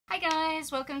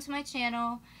guys, welcome to my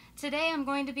channel. Today I'm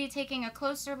going to be taking a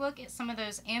closer look at some of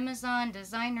those Amazon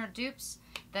designer dupes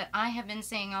that I have been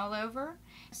seeing all over.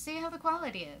 See how the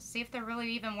quality is, see if they're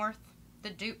really even worth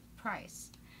the dupe price.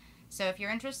 So if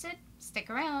you're interested, stick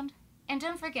around. And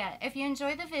don't forget, if you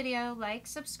enjoy the video, like,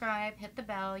 subscribe, hit the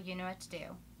bell, you know what to do.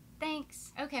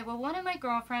 Thanks. Okay, well, one of my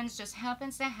girlfriends just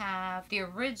happens to have the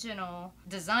original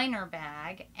designer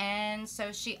bag, and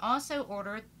so she also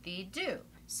ordered the dupe.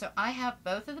 So I have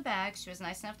both of the bags. She was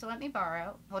nice enough to let me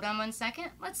borrow. Hold on one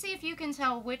second. Let's see if you can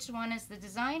tell which one is the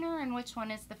designer and which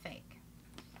one is the fake.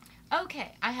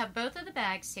 Okay, I have both of the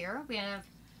bags here. We have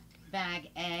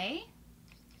bag A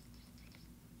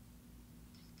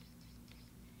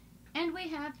and we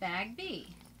have bag B.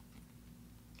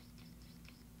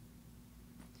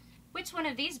 Which one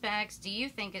of these bags do you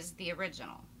think is the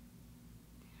original?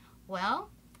 Well,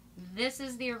 this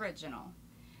is the original.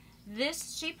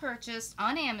 This she purchased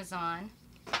on Amazon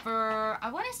for,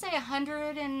 I want to say,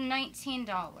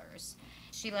 $119.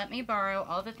 She let me borrow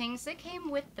all the things that came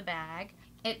with the bag.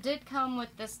 It did come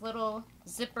with this little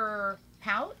zipper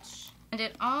pouch, and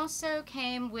it also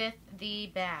came with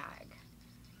the bag,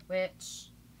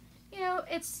 which, you know,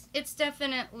 it's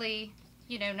definitely,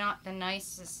 you know, not the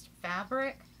nicest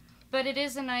fabric, but it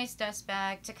is a nice dust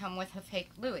bag to come with a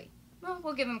fake Louis. Well,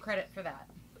 we'll give him credit for that.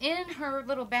 In her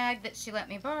little bag that she let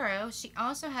me borrow, she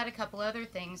also had a couple other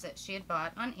things that she had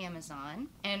bought on Amazon,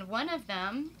 and one of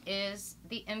them is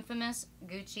the infamous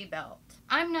Gucci belt.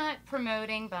 I'm not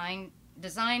promoting buying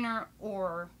designer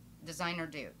or designer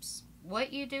dupes.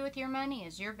 What you do with your money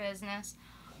is your business.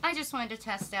 I just wanted to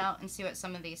test out and see what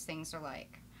some of these things are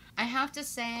like. I have to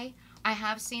say, I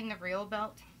have seen the real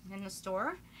belt in the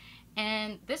store,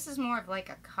 and this is more of like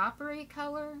a coppery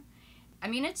color. I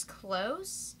mean, it's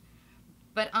close,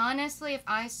 but honestly, if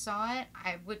I saw it,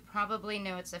 I would probably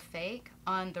know it's a fake.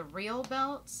 On the real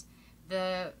belts,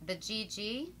 the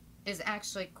GG is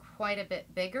actually quite a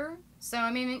bit bigger. So,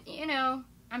 I mean, you know,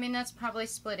 that's probably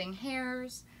splitting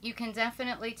hairs. You can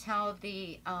definitely tell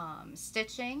the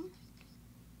stitching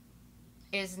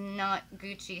is not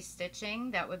Gucci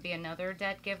stitching. That would be another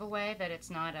dead giveaway that it's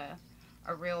not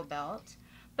a real belt.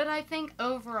 But I think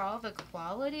overall the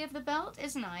quality of the belt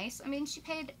is nice. I mean, she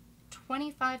paid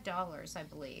 $25, I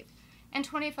believe. And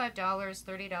 $25,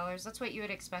 $30, that's what you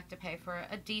would expect to pay for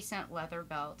a decent leather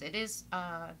belt. It is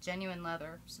genuine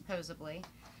leather, supposedly.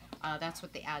 That's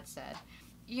what the ad said.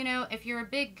 You know, if you're a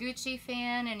big Gucci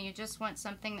fan and you just want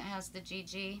something that has the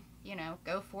GG, you know,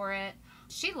 go for it.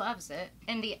 She loves it.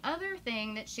 And the other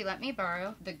thing that she let me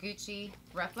borrow, the Gucci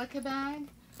replica bag,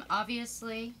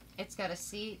 obviously it's got a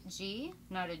CG,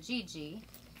 not a GG.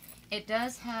 It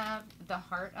does have the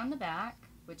heart on the back,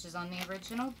 which is on the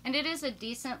original, and it is a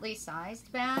decently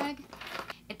sized bag.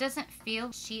 It doesn't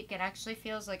feel chic, it actually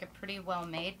feels like a pretty well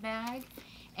made bag.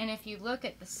 And if you look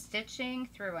at the stitching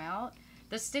throughout,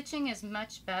 the stitching is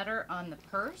much better on the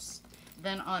purse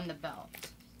than on the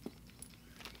belt.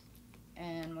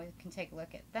 And we can take a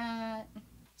look at that.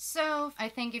 So I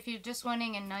think if you're just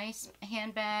wanting a nice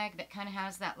handbag that kind of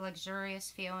has that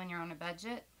luxurious feel and you're on a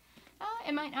budget,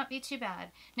 it might not be too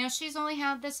bad. Now, she's only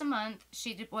had this a month.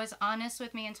 She was honest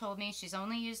with me and told me she's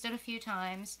only used it a few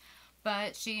times,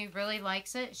 but she really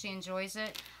likes it. She enjoys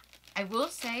it. I will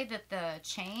say that the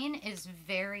chain is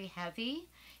very heavy.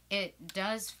 It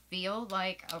does feel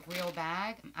like a real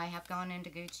bag. I have gone into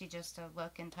Gucci just to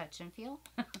look and touch and feel.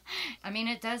 I mean,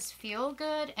 it does feel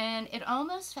good, and it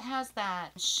almost has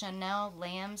that Chanel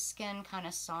lambskin kind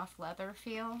of soft leather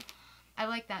feel. I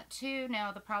like that too.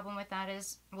 Now, the problem with that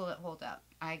is, will it hold up?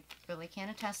 I really can't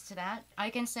attest to that. I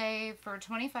can say for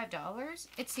 $25,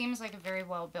 it seems like a very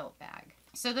well built bag.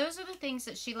 So those are the things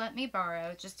that she let me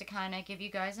borrow, just to kind of give you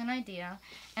guys an idea.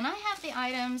 And I have the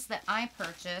items that I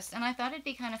purchased, and I thought it'd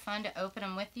be kind of fun to open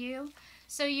them with you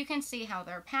so you can see how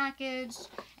they're packaged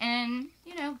and,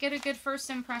 you know, get a good first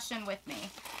impression with me.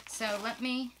 So let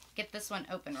me get this one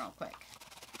open real quick.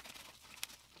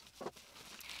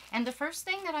 And the first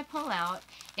thing that I pull out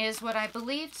is what I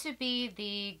believe to be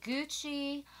the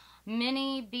Gucci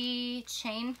Mini B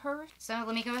chain purse. So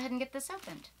let me go ahead and get this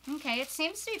opened. Okay, it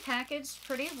seems to be packaged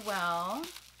pretty well.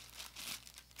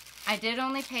 I did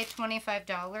only pay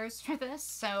 $25 for this,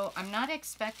 so I'm not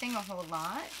expecting a whole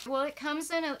lot. Well, it comes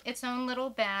in its own little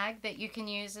bag that you can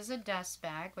use as a dust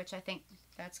bag, which I think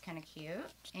that's kind of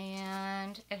cute.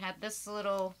 And it had this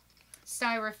little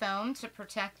styrofoam to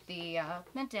protect the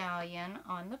medallion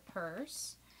on the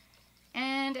purse.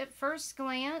 And at first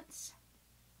glance,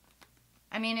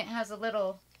 I mean, it has a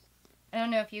little, I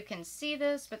don't know if you can see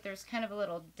this, but there's kind of a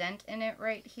little dent in it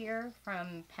right here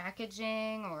from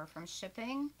packaging or from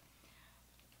shipping.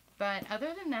 But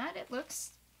other than that, it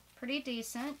looks pretty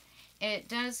decent. It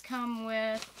does come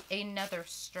with another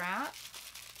strap,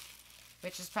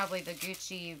 which is probably the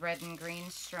Gucci red and green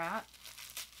strap.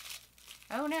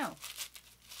 Oh no,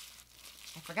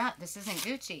 I forgot this isn't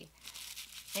Gucci.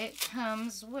 It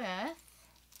comes with,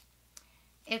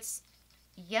 it's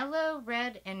yellow,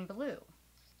 red, and blue.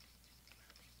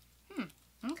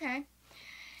 Okay.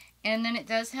 And then it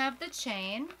does have the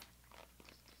chain,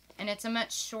 and it's a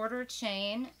much shorter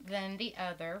chain than the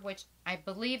other, which I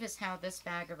believe is how this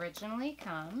bag originally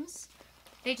comes.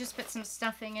 They just put some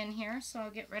stuffing in here, so I'll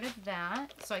get rid of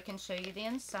that so I can show you the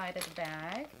inside of the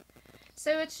bag.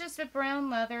 So it's just a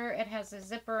brown leather. It has a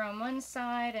zipper on one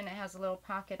side and it has a little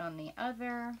pocket on the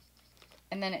other.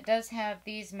 And then it does have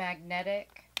these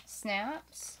magnetic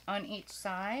snaps on each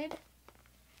side,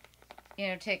 you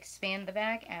know, to expand the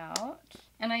bag out.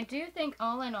 And I do think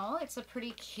all in all, it's a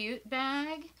pretty cute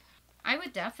bag. I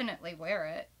would definitely wear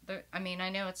it. I mean, I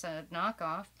know it's a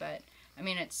knockoff, but I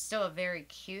mean, it's still a very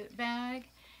cute bag.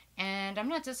 And I'm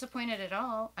not disappointed at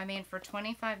all. I mean, for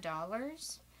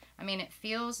 $25, I mean, it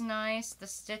feels nice. The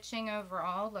stitching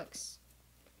overall looks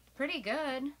pretty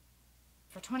good.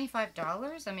 For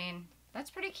 $25, I mean,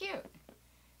 that's pretty cute.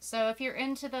 So if you're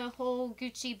into the whole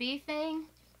Gucci bee thing,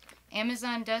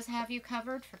 Amazon does have you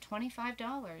covered for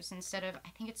 $25 instead of, I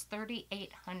think it's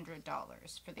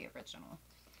 $3,800 for the original.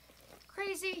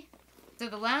 Crazy. So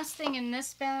the last thing in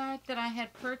this bag that I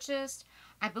had purchased,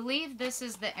 I believe this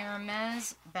is the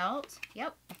Hermes belt.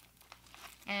 Yep.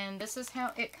 And this is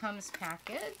how it comes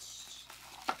packaged.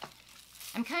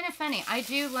 I'm kind of funny. I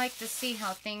do like to see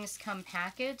how things come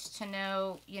packaged to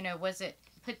know, you know, was it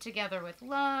put together with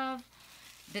love?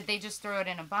 Did they just throw it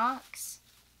in a box?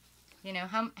 You know,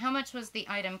 how much was the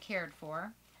item cared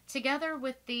for? Together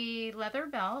with the leather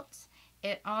belt,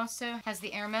 it also has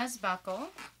the Hermes buckle,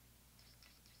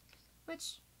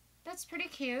 which, that's pretty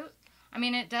cute. I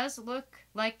mean, it does look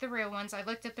like the real ones. I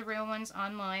looked at the real ones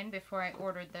online before I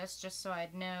ordered this, just so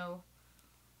I'd know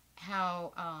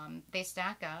how they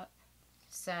stack up.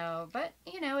 So, but,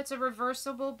 you know, it's a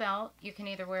reversible belt. You can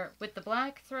either wear it with the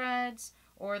black threads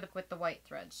or with the white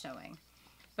threads showing.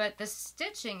 But the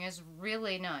stitching is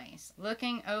really nice.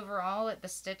 Looking overall at the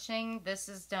stitching, this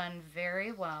is done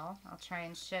very well. I'll try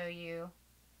and show you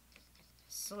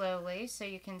slowly so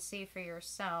you can see for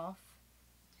yourself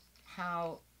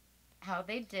how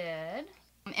they did.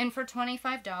 And for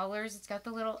 $25, it's got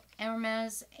the little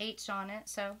Hermes H on it,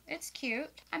 so it's cute.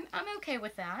 I'm okay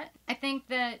with that. I think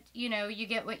that, you know, you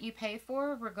get what you pay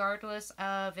for regardless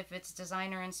of if it's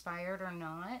designer inspired or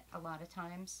not. A lot of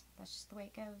times, that's just the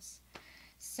way it goes.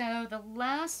 So the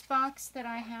last box that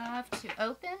I have to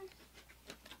open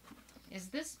is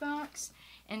this box.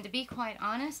 And to be quite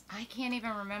honest, I can't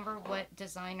even remember what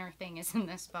designer thing is in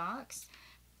this box.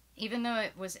 Even though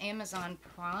it was Amazon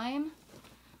Prime,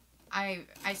 I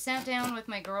sat down with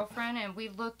my girlfriend and we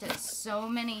looked at so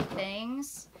many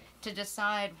things to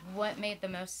decide what made the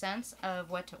most sense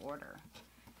of what to order.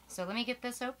 So let me get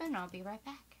this open and I'll be right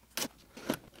back.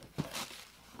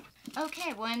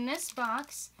 Okay, well in this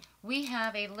box we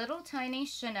have a little tiny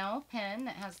Chanel pen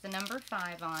that has the number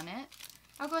 5 on it.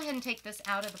 I'll go ahead and take this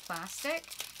out of the plastic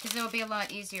because it'll be a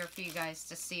lot easier for you guys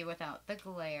to see without the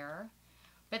glare.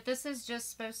 But this is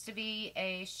just supposed to be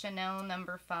a Chanel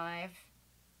number 5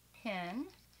 pin.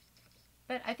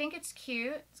 But I think it's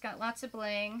cute. It's got lots of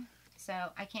bling, so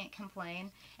I can't complain.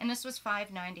 And this was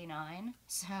 $5.99.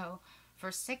 So for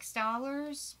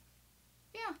 $6,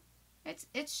 yeah,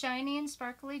 it's shiny and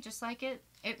sparkly just like it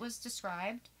was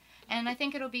described. And I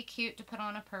think it'll be cute to put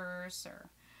on a purse or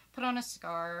put on a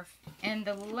scarf. And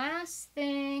the last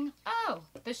thing, oh,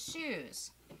 the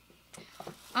shoes.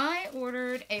 I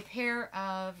ordered a pair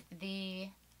of the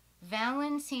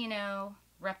Valentino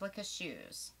replica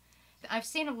shoes. I've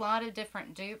seen a lot of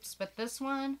different dupes, but this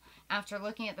one, after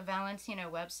looking at the Valentino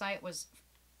website, was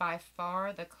by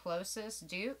far the closest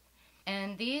dupe.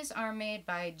 And these are made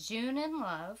by June and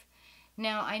Love.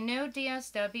 Now, I know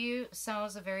DSW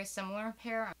sells a very similar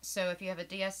pair, so if you have a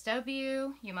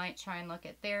DSW, you might try and look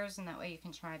at theirs, and that way you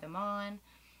can try them on.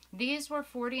 These were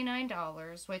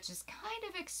 $49, which is kind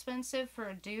of expensive for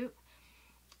a dupe,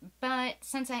 but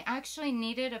since I actually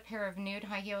needed a pair of nude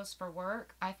high heels for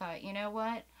work, I thought, you know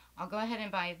what, I'll go ahead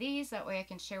and buy these, that way I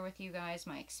can share with you guys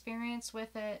my experience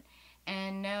with it,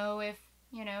 and know if,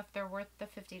 you know, if they're worth the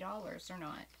 $50 or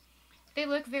not. They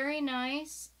look very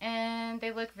nice, and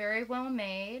they look very well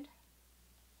made.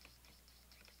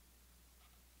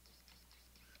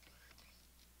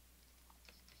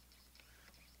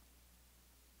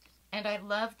 And I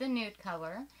love the nude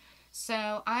color.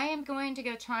 So I am going to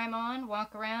go try them on,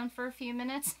 walk around for a few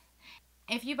minutes.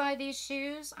 If you buy these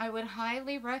shoes, I would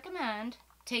highly recommend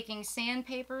taking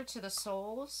sandpaper to the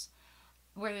soles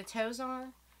where the toes are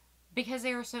because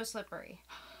they were so slippery.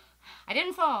 I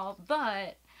didn't fall,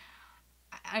 but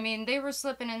I mean, they were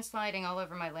slipping and sliding all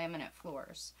over my laminate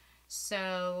floors.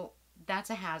 So that's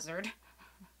a hazard.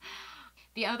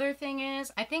 The other thing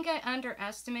is, I think I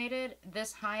underestimated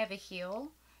this high of a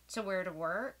heel to wear to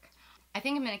work. I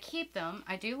think I'm going to keep them.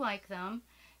 I do like them.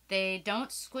 They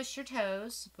don't squish your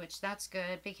toes, which that's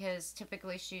good because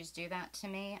typically shoes do that to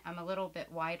me. I'm a little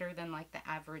bit wider than like the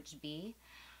average B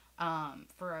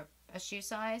for a shoe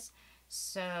size.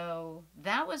 So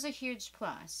that was a huge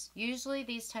plus. Usually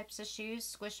these types of shoes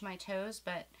squish my toes,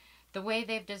 but the way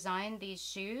they've designed these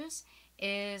shoes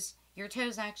is your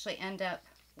toes actually end up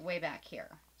way back here.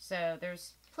 So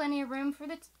there's plenty of room for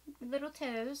the little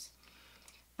toes.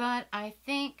 But I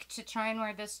think to try and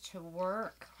wear this to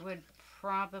work would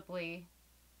probably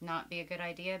not be a good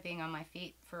idea, being on my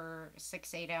feet for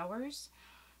 6-8 hours.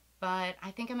 But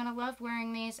I think I'm going to love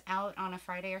wearing these out on a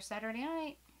Friday or Saturday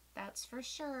night. That's for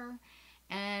sure.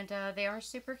 And they are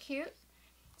super cute.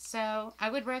 So I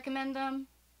would recommend them,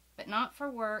 but not for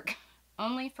work.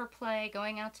 Only for play,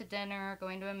 going out to dinner,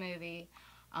 going to a movie.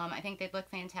 I think they'd look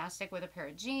fantastic with a pair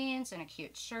of jeans and a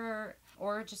cute shirt,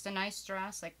 or just a nice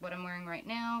dress like what I'm wearing right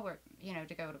now, where, you know,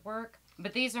 to go to work.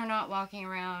 But these are not walking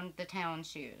around the town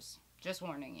shoes. Just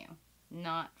warning you.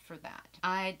 Not for that.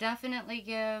 I definitely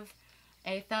give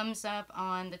a thumbs up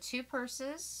on the two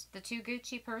purses, the two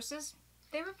Gucci purses.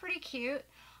 They were pretty cute.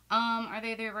 Are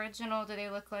they the original? Do they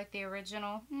look like the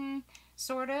original?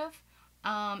 Sort of,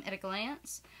 at a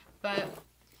glance. But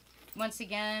once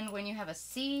again, when you have a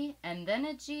C and then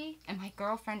a G, and my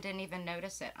girlfriend didn't even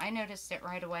notice it. I noticed it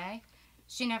right away.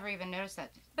 She never even noticed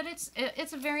that. But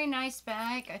it's a very nice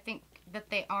bag. I think that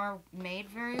they are made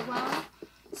very well.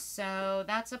 So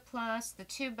that's a plus. The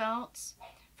two belts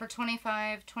for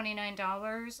 $25,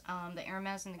 $29, the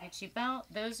Hermes and the Gucci belt.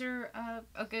 Those are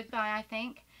a good buy, I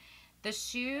think. The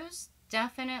shoes,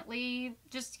 definitely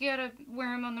just gotta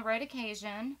wear them on the right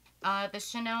occasion. The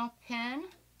Chanel pin,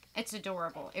 it's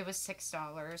adorable. It was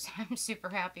 $6. I'm super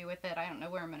happy with it. I don't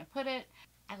know where I'm gonna put it,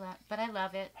 but I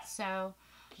love it. So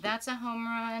that's a home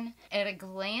run. At a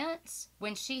glance,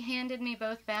 when she handed me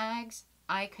both bags,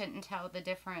 I couldn't tell the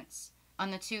difference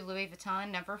on the two Louis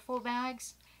Vuitton Neverfull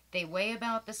bags. They weigh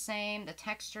about the same. The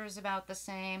texture is about the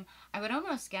same. I would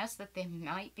almost guess that they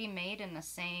might be made in the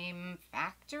same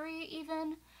factory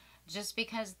even, just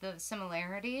because the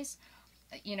similarities.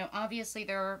 You know, obviously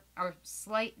there are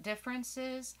slight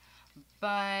differences,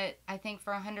 but I think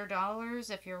for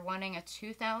 $100, if you're wanting a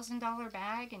 $2,000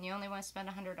 bag and you only want to spend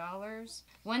 $100,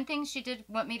 one thing she did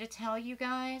want me to tell you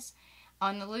guys,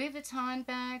 on the Louis Vuitton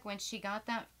bag, when she got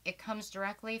that, it comes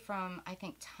directly from, I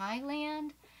think,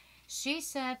 Thailand. She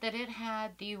said that it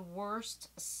had the worst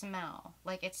smell.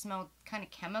 Like it smelled kind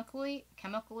of chemically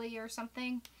or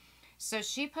something. So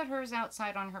she put hers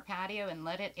outside on her patio and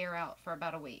let it air out for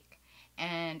about a week.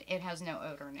 And it has no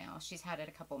odor now. She's had it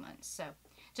a couple months. So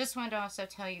just wanted to also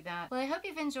tell you that. Well, I hope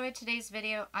you've enjoyed today's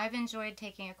video. I've enjoyed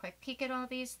taking a quick peek at all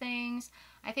these things.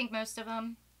 I think most of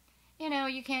them, you know,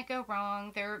 you can't go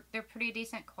wrong. They're pretty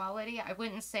decent quality. I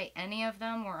wouldn't say any of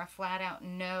them were a flat out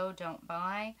no, don't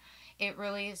buy. It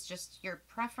really is just your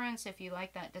preference. If you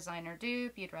like that designer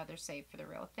dupe, you'd rather save for the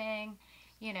real thing.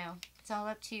 You know, it's all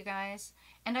up to you guys.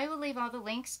 And I will leave all the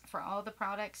links for all the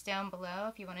products down below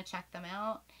if you want to check them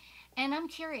out. And I'm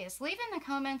curious, leave in the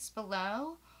comments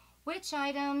below which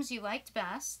items you liked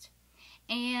best.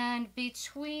 And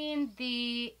between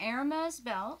the Hermes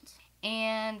belt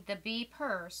and the B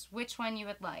purse, which one you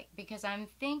would like. Because I'm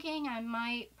thinking I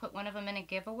might put one of them in a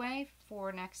giveaway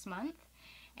for next month.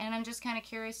 And I'm just kind of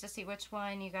curious to see which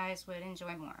one you guys would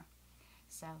enjoy more.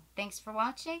 So, thanks for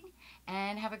watching,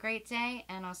 and have a great day,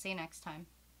 and I'll see you next time.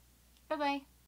 Bye-bye.